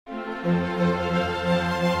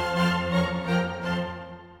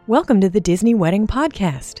Welcome to the Disney Wedding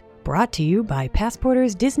Podcast, brought to you by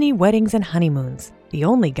Passporter's Disney Weddings and Honeymoons, the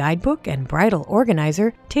only guidebook and bridal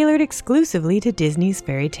organizer tailored exclusively to Disney's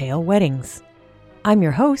fairy tale weddings. I'm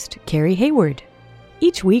your host, Carrie Hayward.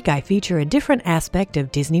 Each week I feature a different aspect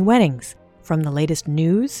of Disney weddings, from the latest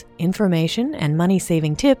news, information, and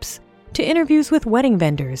money-saving tips, to interviews with wedding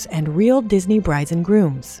vendors and real Disney brides and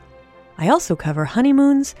grooms. I also cover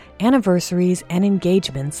honeymoons, anniversaries, and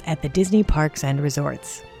engagements at the Disney parks and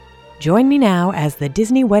resorts. Join me now as the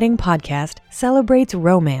Disney Wedding Podcast celebrates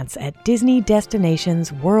romance at Disney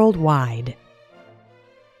destinations worldwide.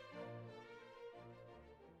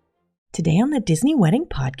 Today on the Disney Wedding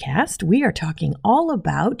Podcast, we are talking all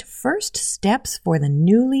about first steps for the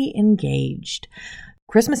newly engaged.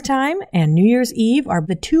 Christmas time and New Year's Eve are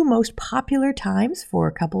the two most popular times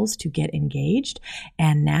for couples to get engaged.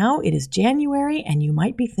 And now it is January and you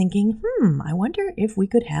might be thinking, I wonder if we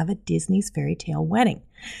could have a Disney's fairy tale wedding.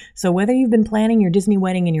 So whether you've been planning your Disney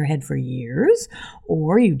wedding in your head for years,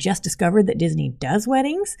 or you just discovered that Disney does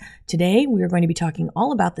weddings, today we are going to be talking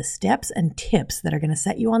all about the steps and tips that are going to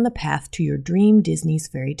set you on the path to your dream Disney's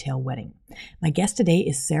fairy tale wedding. My guest today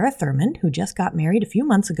is Sarah Thurman, who just got married a few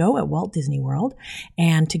months ago at Walt Disney World.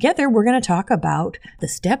 And together we're going to talk about the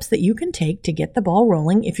steps that you can take to get the ball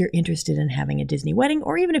rolling if you're interested in having a Disney wedding,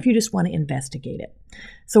 or even if you just want to investigate it.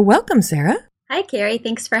 So welcome, Sarah. Hi, Carrie.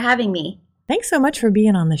 Thanks for having me. Thanks so much for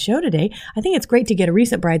being on the show today. I think it's great to get a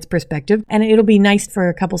recent bride's perspective, and it'll be nice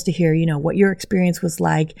for couples to hear, what your experience was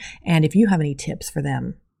like and if you have any tips for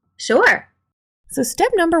them. Sure. So step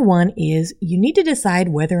number one is you need to decide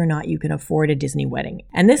whether or not you can afford a Disney wedding.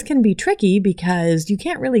 And this can be tricky because you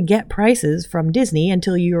can't really get prices from Disney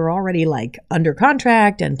until you're already under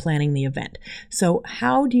contract and planning the event. So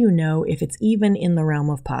how do you know if it's even in the realm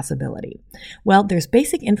of possibility? Well, there's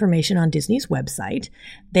basic information on Disney's website.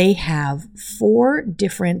 They have 4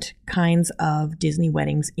 different kinds of Disney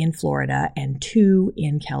weddings in Florida and 2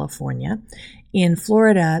 in California. In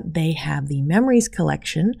Florida, they have the Memories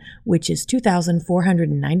Collection, which is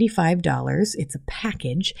 $2,495. It's a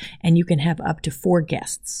package, and you can have up to 4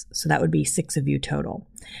 guests. So that would be 6 of you total.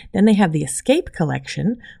 Then they have the Escape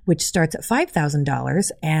Collection, which starts at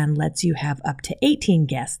 $5,000 and lets you have up to 18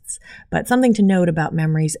 guests. But something to note about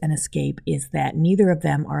Memories and Escape is that neither of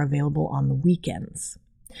them are available on the weekends.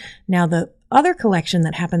 Now, the other collection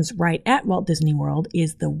that happens right at Walt Disney World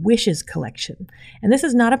is the Wishes Collection. And this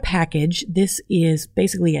is not a package. This is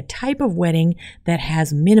basically a type of wedding that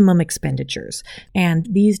has minimum expenditures. And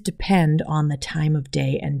these depend on the time of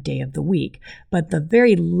day and day of the week. But the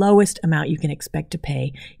very lowest amount you can expect to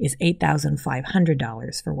pay is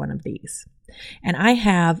 $8,500 for one of these. And I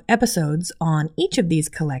have episodes on each of these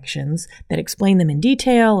collections that explain them in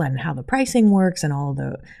detail and how the pricing works and all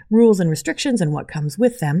the rules and restrictions and what comes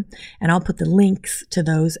with them. And I'll put the links to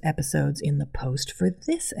those episodes in the post for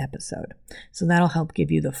this episode. So that'll help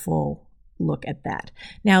give you the full look at that.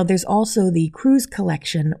 Now, there's also the Cruise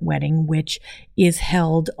Collection wedding, which is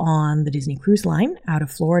held on the Disney Cruise Line out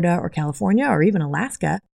of Florida or California or even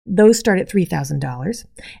Alaska. Those start at $3,000.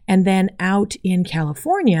 And then out in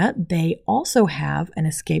California, they also have an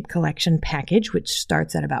Escape Collection package, which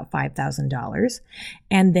starts at about $5,000.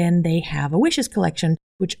 And then they have a Wishes Collection,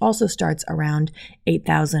 which also starts around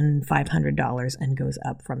 $8,500 and goes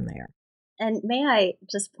up from there. And may I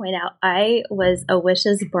just point out, I was a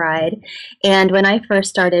Wishes bride. And when I first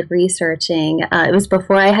started researching, it was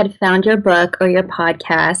before I had found your book or your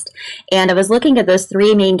podcast. And I was looking at those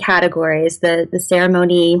 3 main categories, the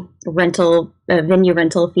ceremony rental, venue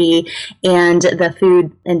rental fee, and the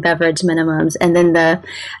food and beverage minimums, and then the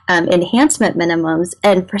enhancement minimums.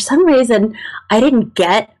 And for some reason, I didn't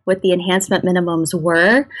get what the enhancement minimums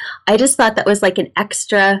were. I just thought that was like an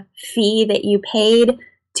extra fee that you paid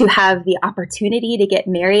to have the opportunity to get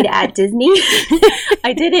married at Disney.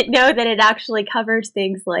 I didn't know that it actually covers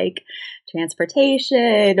things like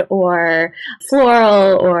transportation or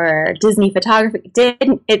floral or Disney photography.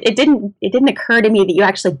 It didn't occur to me that you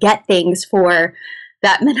actually get things for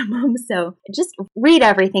that minimum. So just read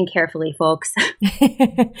everything carefully, folks.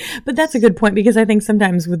 But that's a good point, because I think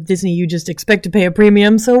sometimes with Disney, you just expect to pay a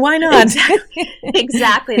premium. So why not?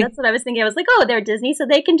 Exactly. That's what I was thinking. I was like, oh, they're Disney, so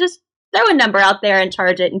they can just throw a number out there and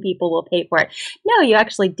charge it and people will pay for it. No, you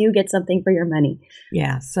actually do get something for your money.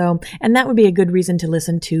 Yeah. So, and that would be a good reason to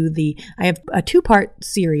listen to I have a 2-part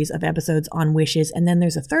series of episodes on wishes. And then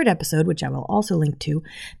there's a 3rd episode, which I will also link to,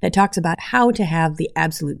 that talks about how to have the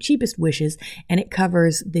absolute cheapest wishes. And it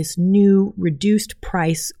covers this new reduced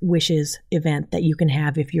price wishes event that you can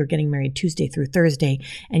have if you're getting married Tuesday through Thursday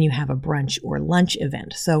and you have a brunch or lunch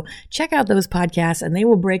event. So check out those podcasts and they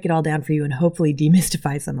will break it all down for you and hopefully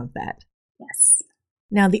demystify some of that. Yes.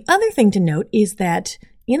 Now, the other thing to note is that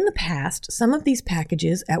in the past, some of these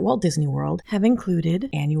packages at Walt Disney World have included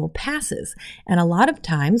annual passes. And a lot of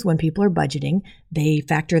times when people are budgeting, they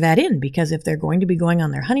factor that in because if they're going to be going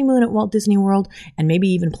on their honeymoon at Walt Disney World and maybe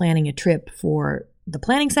even planning a trip for the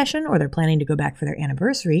planning session or they're planning to go back for their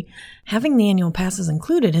anniversary, having the annual passes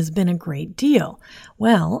included has been a great deal.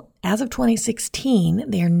 Well, as of 2016,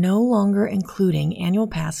 they are no longer including annual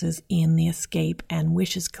passes in the Escape and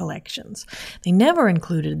Wishes collections. They never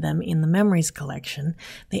included them in the Memories collection.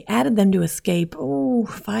 They added them to Escape,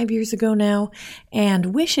 5 years ago now.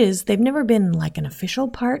 And Wishes, they've never been like an official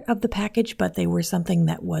part of the package, but they were something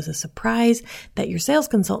that was a surprise that your sales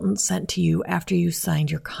consultant sent to you after you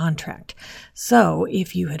signed your contract. So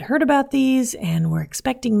if you had heard about these and were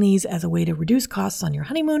expecting these as a way to reduce costs on your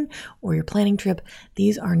honeymoon or your planning trip,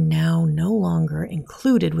 these are now no longer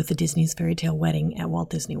included with the Disney's Fairy Tale Wedding at Walt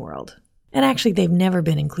Disney World. And actually, they've never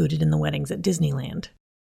been included in the weddings at Disneyland.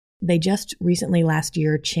 They just recently last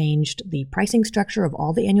year changed the pricing structure of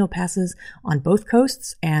all the annual passes on both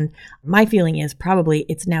coasts. And my feeling is probably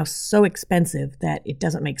it's now so expensive that it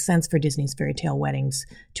doesn't make sense for Disney's Fairy Tale Weddings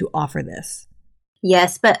to offer this.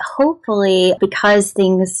 Yes, but hopefully because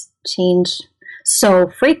things change so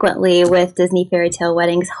frequently with Disney Fairy Tale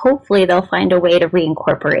Weddings, hopefully they'll find a way to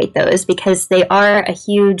reincorporate those because they are a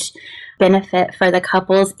huge benefit for the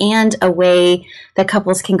couples and a way that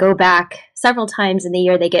couples can go back several times in the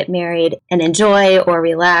year they get married and enjoy or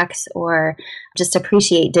relax or just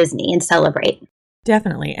appreciate Disney and celebrate.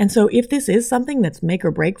 Definitely. And so if this is something that's make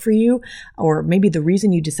or break for you, or maybe the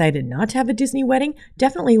reason you decided not to have a Disney wedding,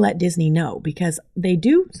 definitely let Disney know because they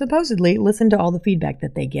do supposedly listen to all the feedback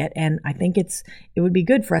that they get. And I think it would be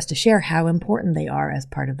good for us to share how important they are as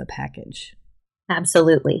part of the package.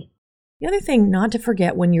 Absolutely. The other thing not to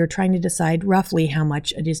forget when you're trying to decide roughly how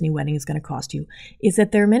much a Disney wedding is going to cost you is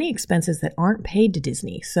that there are many expenses that aren't paid to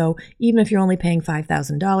Disney. So even if you're only paying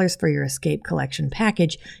 $5,000 for your Escape Collection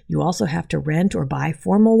package, you also have to rent or buy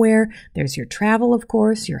formal wear. There's your travel, of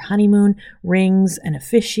course, your honeymoon, rings, an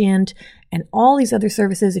officiant, and all these other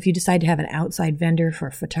services if you decide to have an outside vendor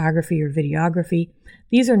for photography or videography.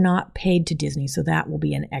 These are not paid to Disney, so that will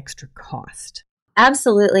be an extra cost.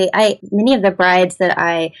 Absolutely. Many of the brides that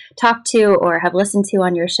I talked to or have listened to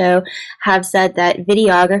on your show have said that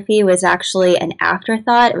videography was actually an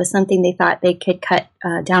afterthought. It was something they thought they could cut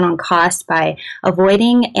down on cost by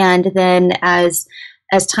avoiding. And then as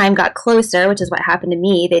time got closer, which is what happened to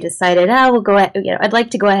me, they decided, we'll go ahead, I'd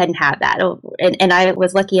like to go ahead and have that. And I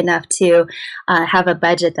was lucky enough to have a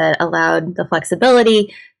budget that allowed the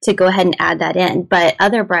flexibility to go ahead and add that in. But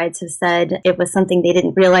other brides have said it was something they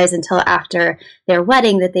didn't realize until after their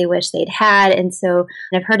wedding that they wish they'd had. And so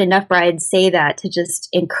I've heard enough brides say that to just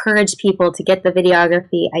encourage people to get the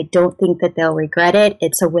videography. I don't think that they'll regret it.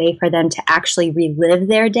 It's a way for them to actually relive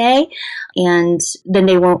their day. And then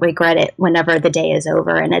they won't regret it whenever the day is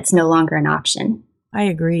over and it's no longer an option. I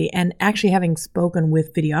agree. And actually having spoken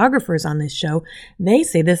with videographers on this show, they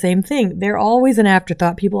say the same thing. They're always an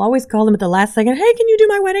afterthought. People always call them at the last second, hey, can you do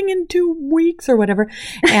my wedding in 2 weeks or whatever?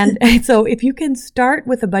 And so if you can start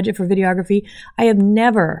with a budget for videography, I have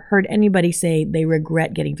never heard anybody say they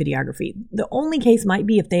regret getting videography. The only case might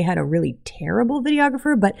be if they had a really terrible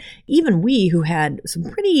videographer, but even we who had some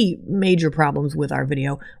pretty major problems with our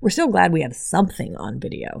video, we're still glad we have something on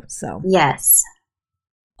video. So yes.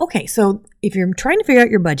 Okay, so if you're trying to figure out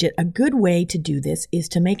your budget, a good way to do this is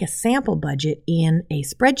to make a sample budget in a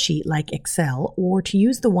spreadsheet like Excel or to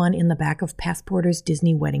use the one in the back of Passporter's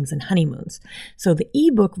Disney Weddings and Honeymoons. So the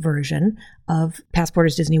ebook version of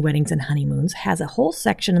Passporter's Disney Weddings and Honeymoons has a whole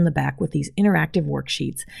section in the back with these interactive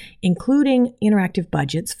worksheets, including interactive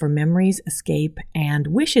budgets for Memories, Escape, and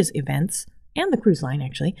Wishes events, and the cruise line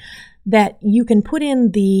actually, that you can put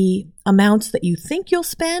in the amounts that you think you'll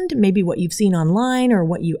spend, maybe what you've seen online or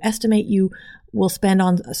what you estimate you will spend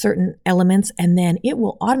on certain elements, and then it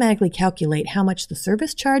will automatically calculate how much the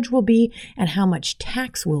service charge will be and how much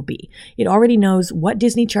tax will be. It already knows what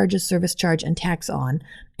Disney charges service charge and tax on,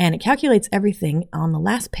 and it calculates everything on the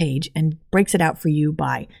last page and breaks it out for you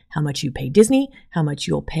by how much you pay Disney, how much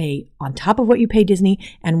you'll pay on top of what you pay Disney,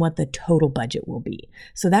 and what the total budget will be.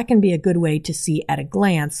 So that can be a good way to see at a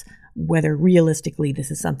glance whether realistically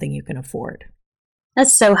this is something you can afford.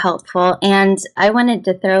 That's so helpful. And I wanted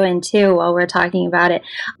to throw in too, while we're talking about it,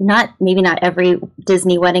 maybe not every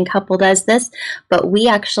Disney wedding couple does this, but we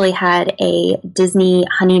actually had a Disney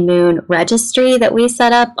honeymoon registry that we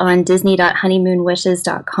set up on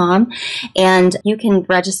disney.honeymoonwishes.com. And you can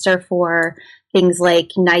register for things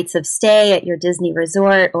like nights of stay at your Disney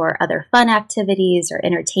resort or other fun activities or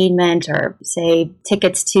entertainment or, say,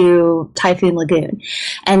 tickets to Typhoon Lagoon.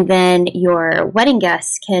 And then your wedding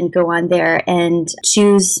guests can go on there and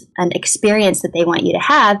choose an experience that they want you to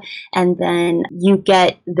have. And then you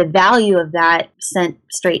get the value of that sent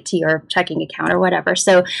straight to your checking account or whatever.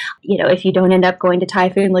 So, if you don't end up going to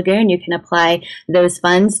Typhoon Lagoon, you can apply those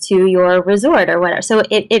funds to your resort or whatever. So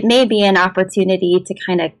it may be an opportunity to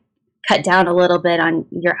kind of cut down a little bit on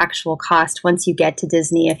your actual cost once you get to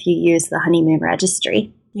Disney if you use the honeymoon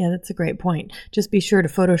registry. Yeah, that's a great point. Just be sure to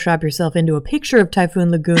Photoshop yourself into a picture of Typhoon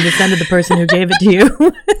Lagoon to send to the person who gave it to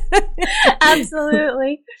you.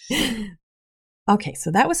 Absolutely. Okay, so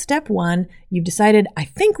that was step one. You've decided, I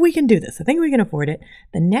think we can do this. I think we can afford it.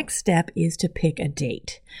 The next step is to pick a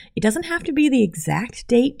date. It doesn't have to be the exact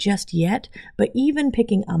date just yet, but even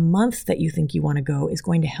picking a month that you think you want to go is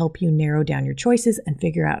going to help you narrow down your choices and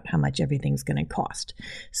figure out how much everything's going to cost.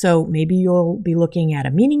 So maybe you'll be looking at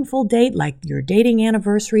a meaningful date like your dating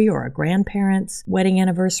anniversary or a grandparent's wedding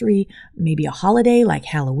anniversary, maybe a holiday like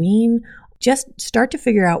Halloween. Just start to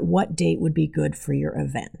figure out what date would be good for your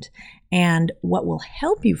event. And what will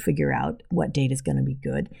help you figure out what date is going to be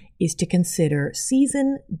good is to consider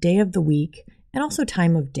season, day of the week, and also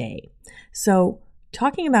time of day. So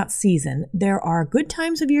talking about season, there are good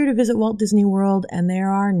times of year to visit Walt Disney World, and there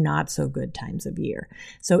are not so good times of year.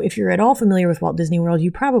 So if you're at all familiar with Walt Disney World,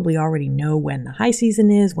 you probably already know when the high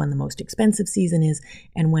season is, when the most expensive season is,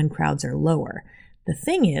 and when crowds are lower. The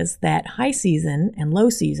thing is that high season and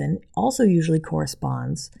low season also usually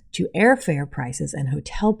corresponds to airfare prices and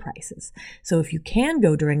hotel prices. So if you can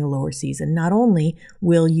go during a lower season, not only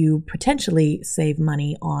will you potentially save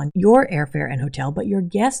money on your airfare and hotel, but your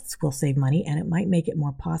guests will save money, and it might make it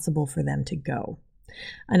more possible for them to go.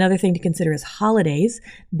 Another thing to consider is holidays.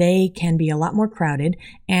 They can be a lot more crowded,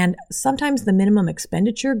 and sometimes the minimum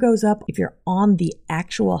expenditure goes up if you're on the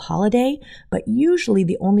actual holiday, but usually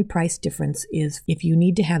the only price difference is if you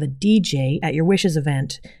need to have a DJ at your Wishes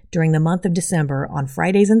event during the month of December on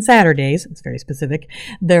Fridays and Saturdays. It's very specific.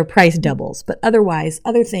 Their price doubles, but otherwise,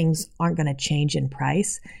 other things aren't going to change in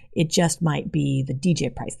price. It just might be the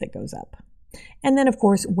DJ price that goes up. And then, of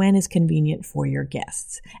course, when is convenient for your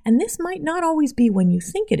guests. And this might not always be when you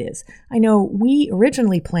think it is. I know we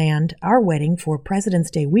originally planned our wedding for President's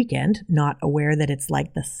Day weekend, not aware that it's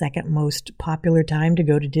like the second most popular time to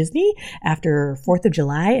go to Disney after 4th of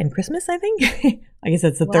July and Christmas, I think. I guess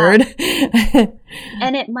that's the third.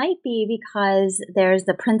 And it might be because there's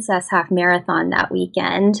the Princess Half Marathon that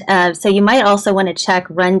weekend. So you might also want to check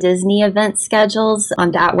Run Disney event schedules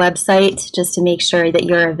on that website just to make sure that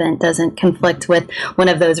your event doesn't conflict with one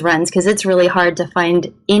of those runs, because it's really hard to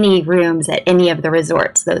find any rooms at any of the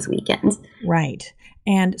resorts those weekends. Right.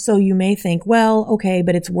 And so you may think, well, okay,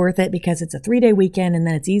 but it's worth it because it's a 3-day weekend and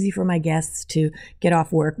then it's easy for my guests to get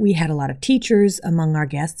off work. We had a lot of teachers among our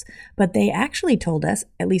guests, but they actually told us,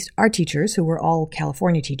 at least our teachers, who were all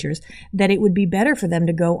California teachers, that it would be better for them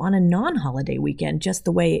to go on a non-holiday weekend, just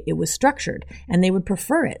the way it was structured, and they would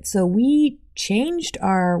prefer it. So we changed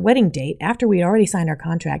our wedding date after we had already signed our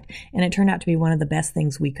contract, and it turned out to be one of the best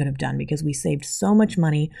things we could have done because we saved so much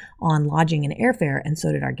money on lodging and airfare, and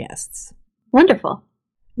so did our guests. Wonderful.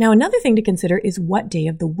 Now, another thing to consider is what day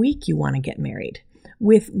of the week you want to get married.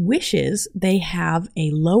 With Wishes, they have a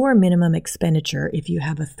lower minimum expenditure if you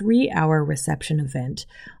have a 3-hour reception event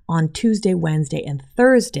on Tuesday, Wednesday, and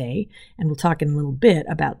Thursday. And we'll talk in a little bit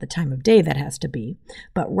about the time of day that has to be.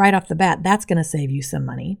 But right off the bat, that's going to save you some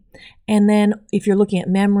money. And then if you're looking at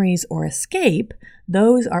Memories or Escape,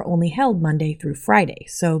 those are only held Monday through Friday.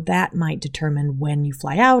 So that might determine when you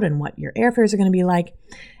fly out and what your airfares are going to be like.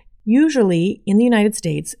 Usually, in the United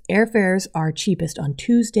States, airfares are cheapest on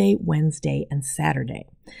Tuesday, Wednesday, and Saturday.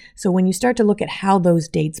 So when you start to look at how those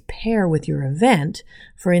dates pair with your event,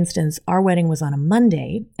 for instance, our wedding was on a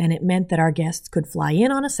Monday, and it meant that our guests could fly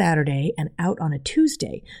in on a Saturday and out on a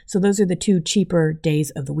Tuesday. So those are the 2 cheaper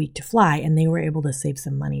days of the week to fly, and they were able to save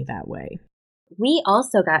some money that way. We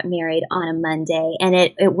also got married on a Monday, and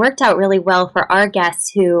it worked out really well for our guests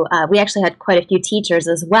who, we actually had quite a few teachers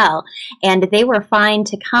as well, and they were fine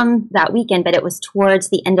to come that weekend, but it was towards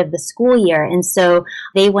the end of the school year, and so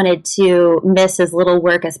they wanted to miss as little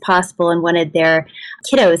work as possible and wanted their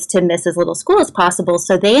kiddos to miss as little school as possible,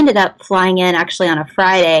 so they ended up flying in actually on a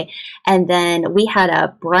Friday, And then we had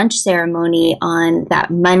a brunch ceremony on that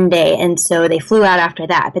Monday. And so they flew out after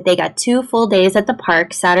that. But they got 2 full days at the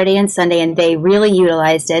park, Saturday and Sunday, and they really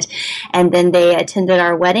utilized it. And then they attended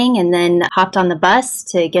our wedding and then hopped on the bus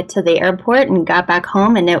to get to the airport and got back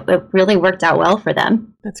home. And it really worked out well for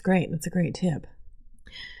them. That's great. That's a great tip.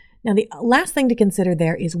 Now, the last thing to consider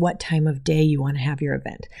there is what time of day you want to have your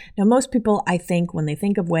event. Now, most people, I think, when they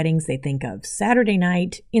think of weddings, they think of Saturday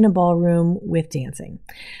night in a ballroom with dancing.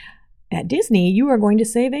 At Disney, you are going to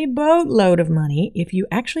save a boatload of money if you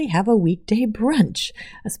actually have a weekday brunch,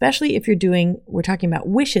 especially if we're talking about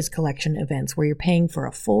Wishes Collection events where you're paying for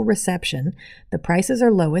a full reception. The prices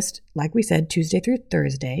are lowest, like we said, Tuesday through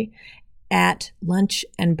Thursday, at lunch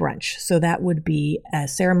and brunch. So that would be a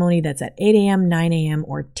ceremony that's at 8 a.m., 9 a.m.,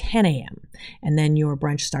 or 10 a.m. And then your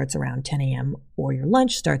brunch starts around 10 a.m. or your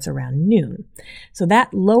lunch starts around noon. So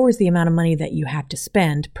that lowers the amount of money that you have to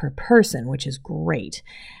spend per person, which is great.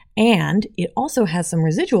 And it also has some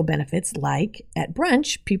residual benefits, like at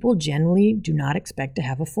brunch, people generally do not expect to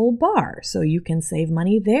have a full bar. So you can save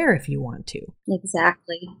money there if you want to.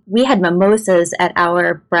 Exactly. We had mimosas at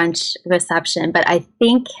our brunch reception, but I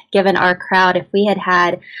think given our crowd, if we had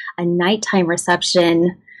had a nighttime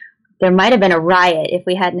reception, there might have been a riot if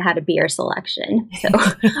we hadn't had a beer selection. So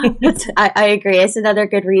I agree. It's another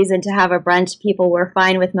good reason to have a brunch. People were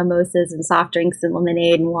fine with mimosas and soft drinks and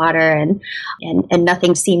lemonade and water, and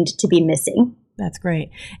nothing seemed to be missing. That's great.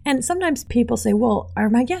 And sometimes people say, well, are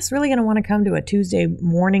my guests really going to want to come to a Tuesday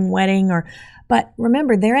morning wedding? But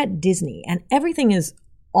remember, they're at Disney and everything is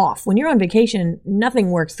off. When you're on vacation, nothing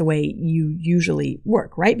works the way you usually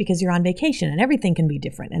work, right? Because you're on vacation and everything can be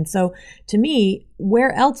different. And so to me,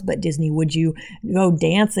 where else but Disney would you go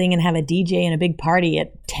dancing and have a DJ and a big party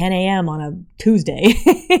at 10 a.m. on a Tuesday?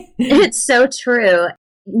 It's so true.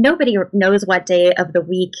 Nobody knows what day of the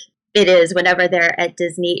week it is whenever they're at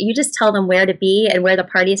Disney. You just tell them where to be and where the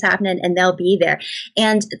party is happening and they'll be there.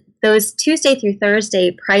 And those Tuesday through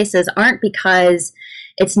Thursday prices aren't because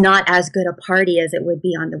it's not as good a party as it would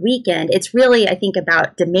be on the weekend. It's really, I think,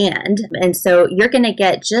 about demand. And so you're going to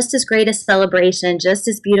get just as great a celebration, just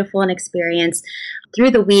as beautiful an experience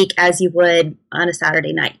through the week as you would on a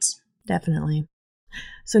Saturday night. Definitely.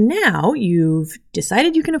 So now you've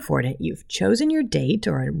decided you can afford it. You've chosen your date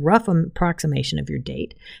or a rough approximation of your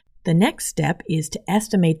date. The next step is to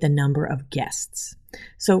estimate the number of guests.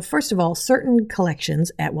 So first of all, certain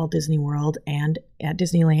collections at Walt Disney World and at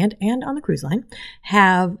Disneyland and on the cruise line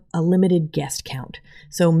have a limited guest count.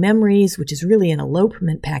 So Memories, which is really an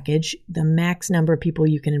elopement package, the max number of people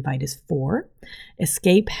you can invite is 4.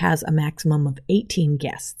 Escape has a maximum of 18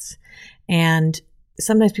 guests. And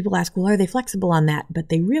sometimes people ask, well, are they flexible on that? But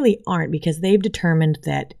they really aren't, because they've determined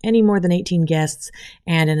that any more than 18 guests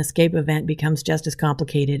and an escape event becomes just as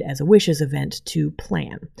complicated as a Wishes event to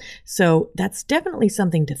plan. So that's definitely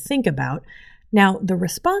something to think about. Now, the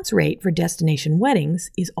response rate for destination weddings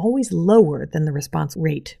is always lower than the response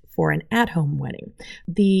rate for an at-home wedding.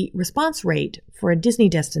 The response rate for a Disney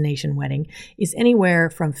destination wedding is anywhere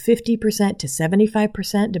from 50% to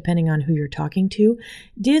 75%, depending on who you're talking to.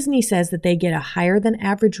 Disney says that they get a higher than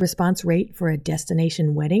average response rate for a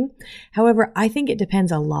destination wedding. However, I think it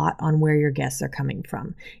depends a lot on where your guests are coming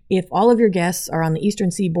from. If all of your guests are on the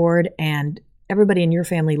Eastern Seaboard and everybody in your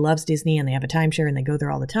family loves Disney and they have a timeshare and they go there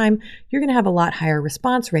all the time, you're going to have a lot higher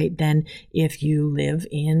response rate than if you live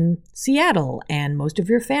in Seattle and most of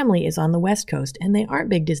your family is on the West Coast and they aren't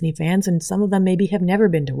big Disney fans and some of them maybe have never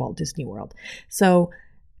been to Walt Disney World. So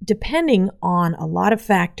depending on a lot of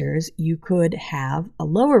factors, you could have a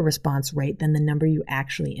lower response rate than the number you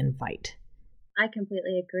actually invite. I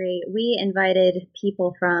completely agree. We invited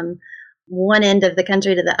people from one end of the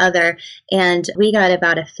country to the other, and we got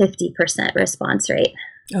about a 50% response rate.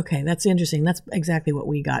 Okay, that's interesting. That's exactly what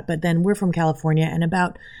we got. But then we're from California, and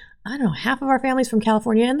about, half of our family's from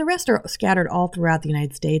California, and the rest are scattered all throughout the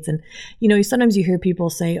United States. And, sometimes you hear people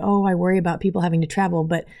say, oh, I worry about people having to travel,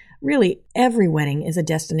 but really every wedding is a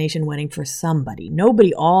destination wedding for somebody.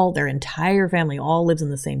 Nobody, their entire family all lives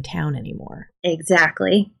in the same town anymore.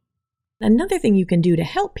 Exactly. Another thing you can do to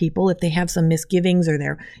help people if they have some misgivings or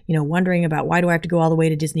they're, wondering about why do I have to go all the way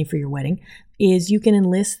to Disney for your wedding, is you can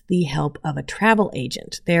enlist the help of a travel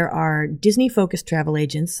agent. There are Disney-focused travel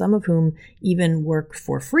agents, some of whom even work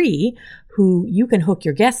for free, who you can hook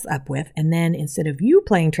your guests up with. And then instead of you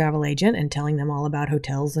playing travel agent and telling them all about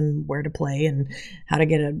hotels and where to play and how to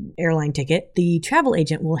get an airline ticket, the travel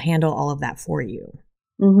agent will handle all of that for you.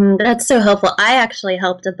 That's so helpful. I actually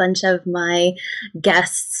helped a bunch of my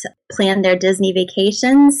guests plan their Disney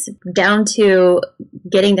vacations down to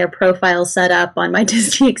getting their profile set up on my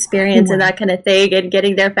Disney experience and that kind of thing, and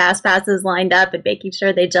getting their fast passes lined up and making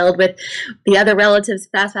sure they gelled with the other relatives'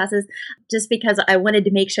 fast passes, just because I wanted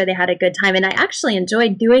to make sure they had a good time. And I actually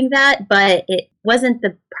enjoyed doing that, but it wasn't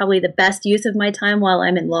probably the best use of my time while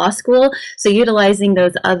I'm in law school. So utilizing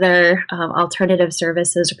those other alternative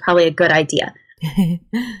services are probably a good idea.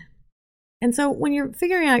 And so when you're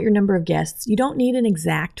figuring out your number of guests, you don't need an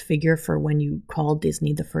exact figure for when you call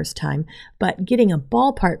Disney the first time, but getting a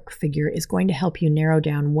ballpark figure is going to help you narrow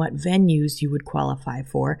down what venues you would qualify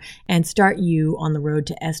for and start you on the road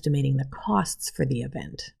to estimating the costs for the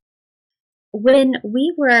event. When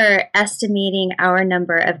we were estimating our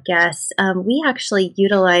number of guests, we actually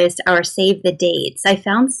utilized our Save the Dates. I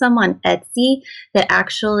found some on Etsy that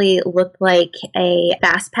actually looked like a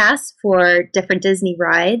fast pass for different Disney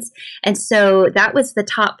rides. And so that was the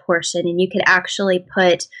top portion, and you could actually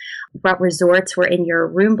put what resorts were in your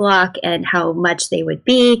room block and how much they would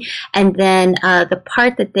be. And then the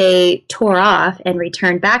part that they tore off and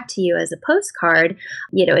returned back to you as a postcard,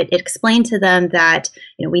 it explained to them that,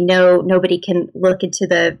 we know nobody can look into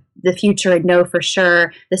the future and know for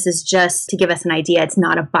sure. This is just to give us an idea. It's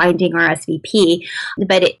not a binding RSVP,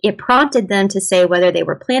 but it prompted them to say whether they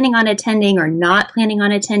were planning on attending or not planning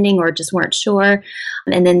on attending or just weren't sure.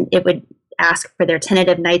 And then it would ask for their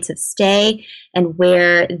tentative nights of stay and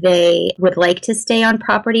where they would like to stay on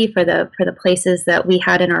property for the places that we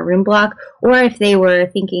had in our room block, or if they were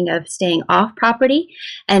thinking of staying off property,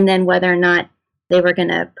 and then whether or not they were going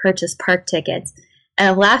to purchase park tickets. And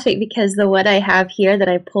I'm laughing because the one I have here that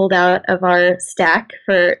I pulled out of our stack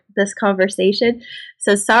for this conversation.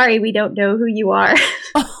 So sorry, we don't know who you are.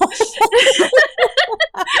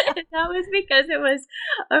 That was because it was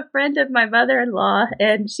a friend of my mother-in-law,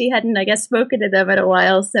 and she hadn't, I guess, spoken to them in a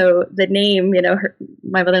while. So the name,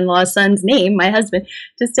 my mother-in-law's son's name, my husband,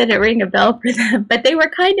 just didn't ring a bell for them. But they were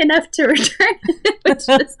kind enough to return it, which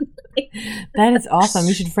was nice. That is awesome.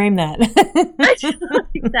 You should frame that.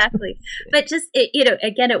 Exactly. But just,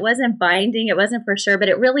 again, it wasn't binding. It wasn't for sure, but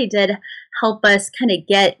it really did help us kind of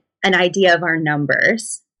get an idea of our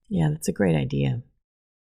numbers. Yeah, that's a great idea.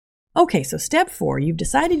 Okay, so step 4, you've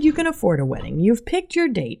decided you can afford a wedding. You've picked your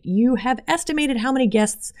date. You have estimated how many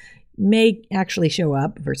guests may actually show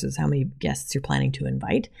up versus how many guests you're planning to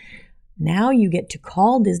invite. Now you get to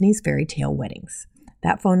call Disney's Fairy Tale Weddings.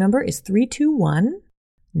 That phone number is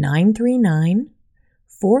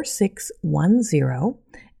 321-939-4610.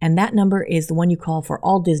 And that number is the one you call for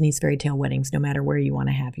all Disney's Fairy Tale Weddings, no matter where you want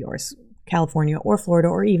to have yours, California or Florida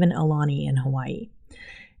or even Aulani in Hawaii.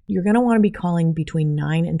 You're going to want to be calling between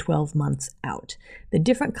 9 and 12 months out. The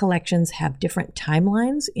different collections have different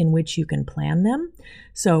timelines in which you can plan them.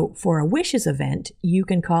 So for a Wishes event, you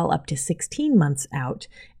can call up to 16 months out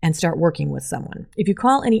and start working with someone. If you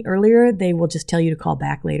call any earlier, they will just tell you to call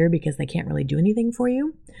back later because they can't really do anything for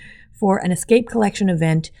you. For an Escape Collection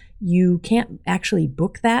event, you can't actually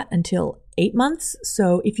book that until 8 months.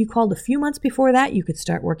 So if you called a few months before that, you could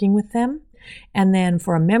start working with them. And then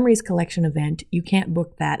for a Memories Collection event, you can't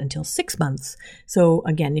book that until 6 months. So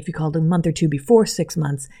again, if you called a month or two before 6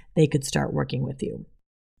 months, they could start working with you.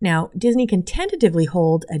 Now, Disney can tentatively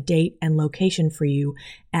hold a date and location for you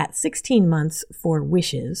at 16 months for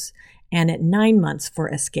Wishes and at 9 months for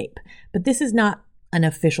Escape. But this is not an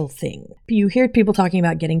official thing. You hear people talking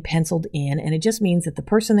about getting penciled in, and it just means that the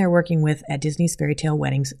person they're working with at Disney's Fairy Tale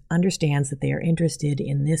Weddings understands that they are interested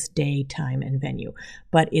in this day, time, and venue.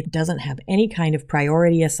 But it doesn't have any kind of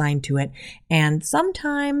priority assigned to it. And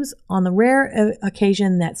sometimes, on the rare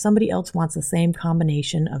occasion that somebody else wants the same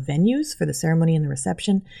combination of venues for the ceremony and the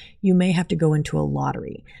reception, you may have to go into a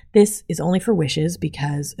lottery. This is only for Wishes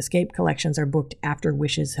because Escape collections are booked after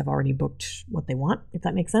Wishes have already booked what they want, if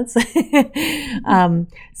that makes sense.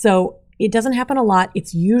 So it doesn't happen a lot.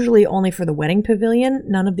 It's usually only for the wedding pavilion.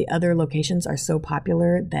 None of the other locations are so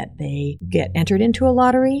popular that they get entered into a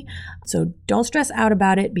lottery. So don't stress out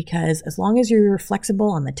about it because as long as you're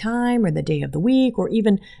flexible on the time or the day of the week or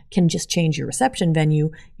even can just change your reception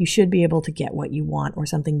venue, you should be able to get what you want or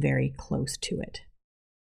something very close to it.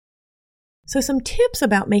 So some tips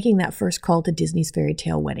about making that first call to Disney's Fairy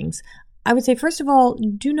Tale Weddings. I would say, first of all,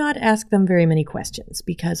 do not ask them very many questions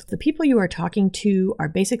because the people you are talking to are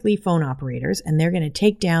basically phone operators and they're going to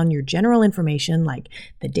take down your general information like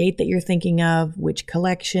the date that you're thinking of, which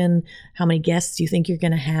collection, how many guests you think you're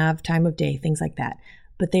going to have, time of day, things like that.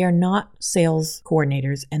 But they are not sales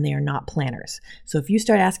coordinators and they are not planners. So if you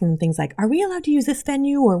start asking them things like, are we allowed to use this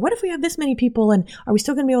venue? Or what if we have this many people and are we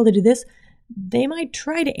still going to be able to do this? they might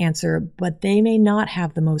try to answer, but they may not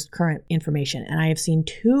have the most current information. And I have seen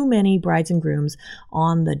too many brides and grooms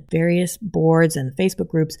on the various boards and Facebook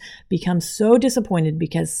groups become so disappointed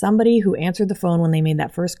because somebody who answered the phone when they made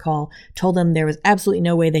that first call told them there was absolutely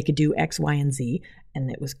no way they could do X, Y, and Z. And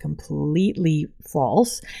it was completely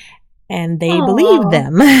false. And they believed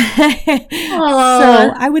them. So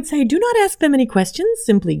I would say do not ask them any questions.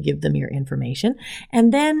 Simply give them your information.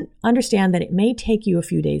 And then understand that it may take you a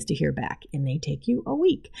few days to hear back. It may take you a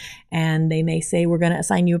week. And they may say, we're going to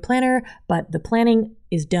assign you a planner, but the planning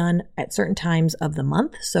is done at certain times of the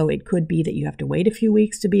month. So it could be that you have to wait a few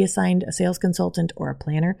weeks to be assigned a sales consultant or a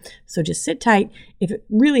planner. So just sit tight. If it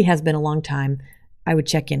really has been a long time, I would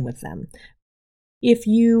check in with them. If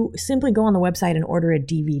you simply go on the website and order a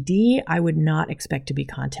DVD, I would not expect to be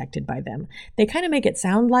contacted by them. They kind of make it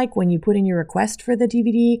sound like when you put in your request for the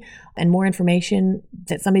DVD and more information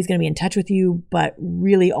that somebody's going to be in touch with you, but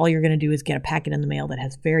really all you're going to do is get a packet in the mail that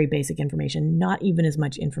has very basic information, not even as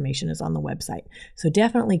much information as on the website. So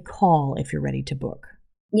definitely call if you're ready to book.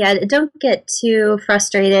 Yeah, don't get too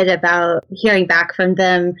frustrated about hearing back from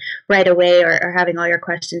them right away or having all your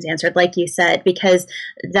questions answered, like you said, because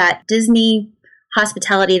that Disney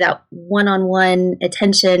hospitality, that one-on-one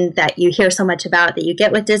attention that you hear so much about that you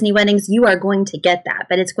get with Disney weddings, you are going to get that,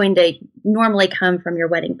 but it's going to normally come from your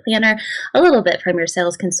wedding planner, a little bit from your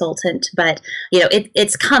sales consultant, but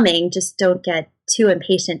it's coming. Just don't get too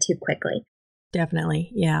impatient too quickly.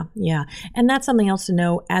 Definitely. Yeah. And that's something else to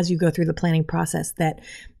know as you go through the planning process, that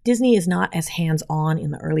Disney is not as hands-on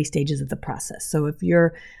in the early stages of the process. So if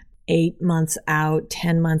you're 8 months out,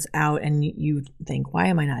 10 months out, and you think, why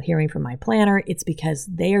am I not hearing from my planner? It's because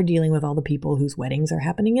they are dealing with all the people whose weddings are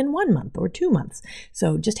happening in 1 month or 2 months.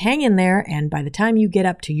 So just hang in there. And by the time you get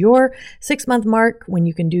up to your 6-month mark, when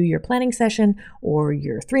you can do your planning session, or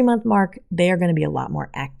your 3-month mark, they are going to be a lot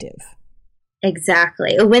more active.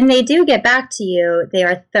 Exactly. When they do get back to you, they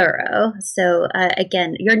are thorough. So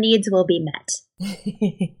again, your needs will be met.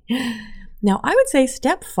 Now, I would say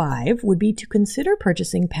step 5 would be to consider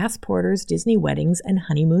purchasing Passporter's Disney Weddings and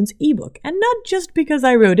Honeymoons ebook, and not just because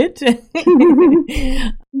I wrote it.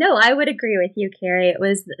 No, I would agree with you, Carrie. It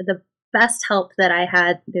was the best help that I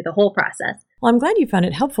had through the whole process. Well, I'm glad you found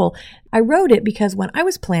it helpful. I wrote it because when I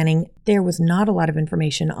was planning, there was not a lot of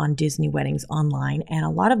information on Disney weddings online, and a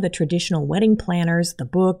lot of the traditional wedding planners, the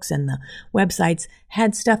books and the websites,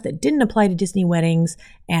 had stuff that didn't apply to Disney weddings,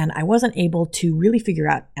 and I wasn't able to really figure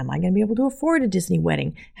out, am I going to be able to afford a Disney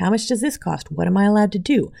wedding? How much does this cost? What am I allowed to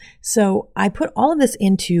do? So I put all of this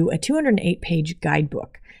into a 208-page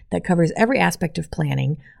guidebook that covers every aspect of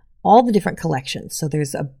planning, all the different collections. So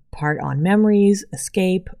there's a part on memories,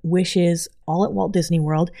 escape, wishes, all at Walt Disney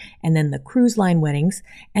World, and then the cruise line weddings.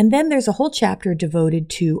 And then there's a whole chapter devoted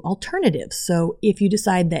to alternatives. So if you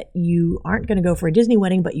decide that you aren't going to go for a Disney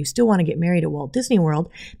wedding, but you still want to get married at Walt Disney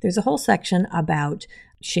World, there's a whole section about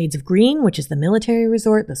Shades of Green, which is the military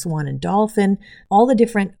resort, the Swan and Dolphin, all the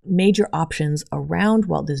different major options around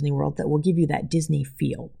Walt Disney World that will give you that Disney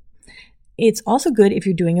feel. It's also good if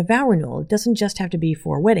you're doing a vow renewal. It doesn't just have to be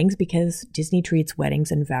for weddings, because Disney treats weddings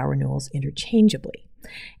and vow renewals interchangeably.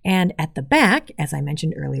 And at the back, as I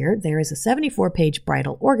mentioned earlier, there is a 74-page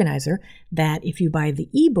bridal organizer that if you buy the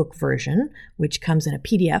ebook version, which comes in a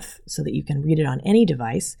PDF so that you can read it on any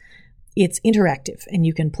device, it's interactive and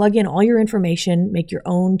you can plug in all your information, make your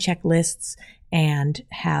own checklists, and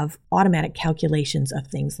have automatic calculations of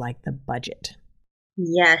things like the budget.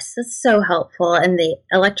 Yes, that's so helpful. And the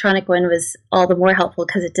electronic one was all the more helpful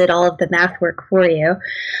because it did all of the math work for you.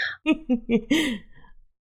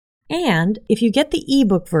 And if you get the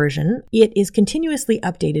ebook version, it is continuously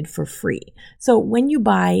updated for free. So when you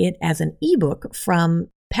buy it as an ebook from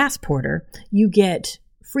Passporter, you get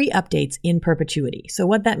free updates in perpetuity. So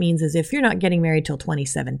what that means is if you're not getting married till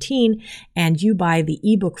 2017 and you buy the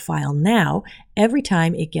ebook file now, every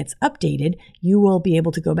time it gets updated, you will be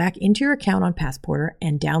able to go back into your account on Passporter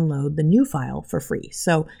and download the new file for free.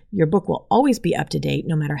 So your book will always be up to date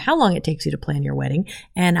no matter how long it takes you to plan your wedding.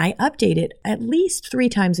 And I update it at least 3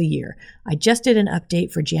 times a year. I just did an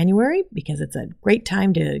update for January because it's a great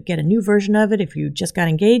time to get a new version of it if you just got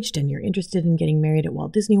engaged and you're interested in getting married at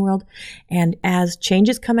Walt Disney World. And as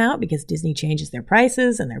changes come out, because Disney changes their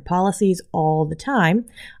prices and their policies all the time,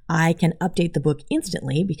 I can update the book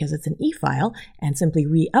instantly because it's an e-file and simply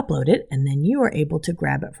re-upload it, and then you are able to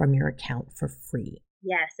grab it from your account for free.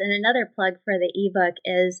 Yes, and another plug for the ebook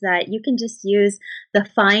is that you can just use the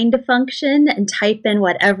find function and type in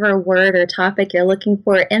whatever word or topic you're looking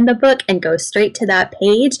for in the book and go straight to that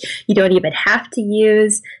page. You don't even have to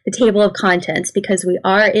use the table of contents because we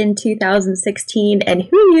are in 2016 and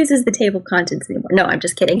who uses the table of contents anymore? No, I'm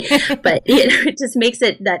just kidding. But it just makes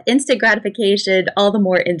it that instant gratification all the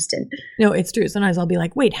more instant. No, it's true. Sometimes I'll be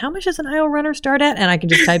like, wait, how much does an aisle runner start at? And I can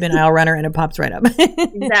just type in aisle runner and it pops right up.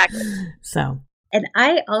 Exactly. So. And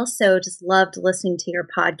I also just loved listening to your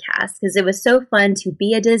podcast because it was so fun to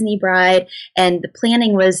be a Disney bride, and the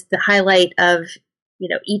planning was the highlight of,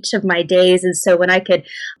 each of my days. And so when I could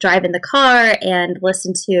drive in the car and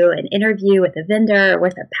listen to an interview with a vendor or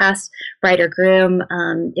with a past bride or groom,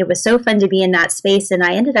 it was so fun to be in that space. And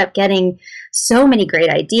I ended up getting so many great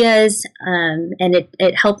ideas. And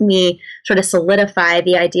it helped me sort of solidify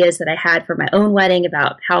the ideas that I had for my own wedding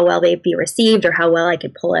about how well they'd be received or how well I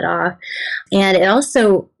could pull it off. And it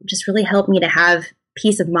also just really helped me to have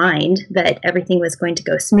peace of mind that everything was going to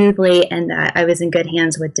go smoothly and that I was in good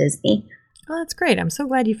hands with Disney. Oh, that's great. I'm so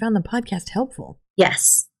glad you found the podcast helpful.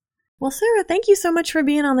 Yes. Well, Sarah, thank you so much for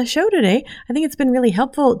being on the show today. I think it's been really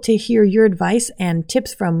helpful to hear your advice and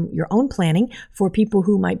tips from your own planning for people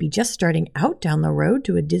who might be just starting out down the road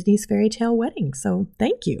to a Disney's fairy tale wedding. So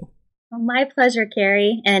thank you. Well, my pleasure,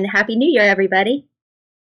 Carrie, and Happy New Year, everybody.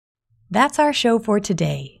 That's our show for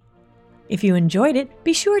today. If you enjoyed it,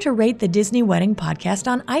 be sure to rate the Disney Wedding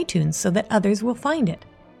Podcast on iTunes so that others will find it.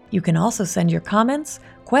 You can also send your comments,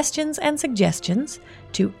 questions, and suggestions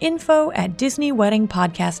to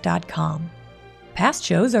info@disneyweddingpodcast.com. Past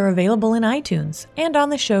shows are available in iTunes and on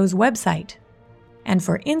the show's website. And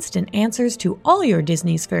for instant answers to all your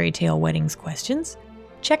Disney's Fairy Tale Weddings questions,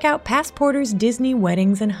 check out Passporter's Disney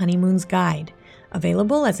Weddings and Honeymoons Guide,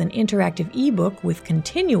 available as an interactive ebook with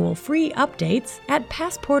continual free updates at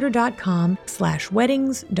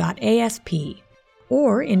passporter.com/weddings.asp.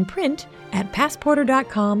 or in print at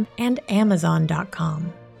passporter.com and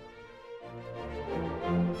amazon.com.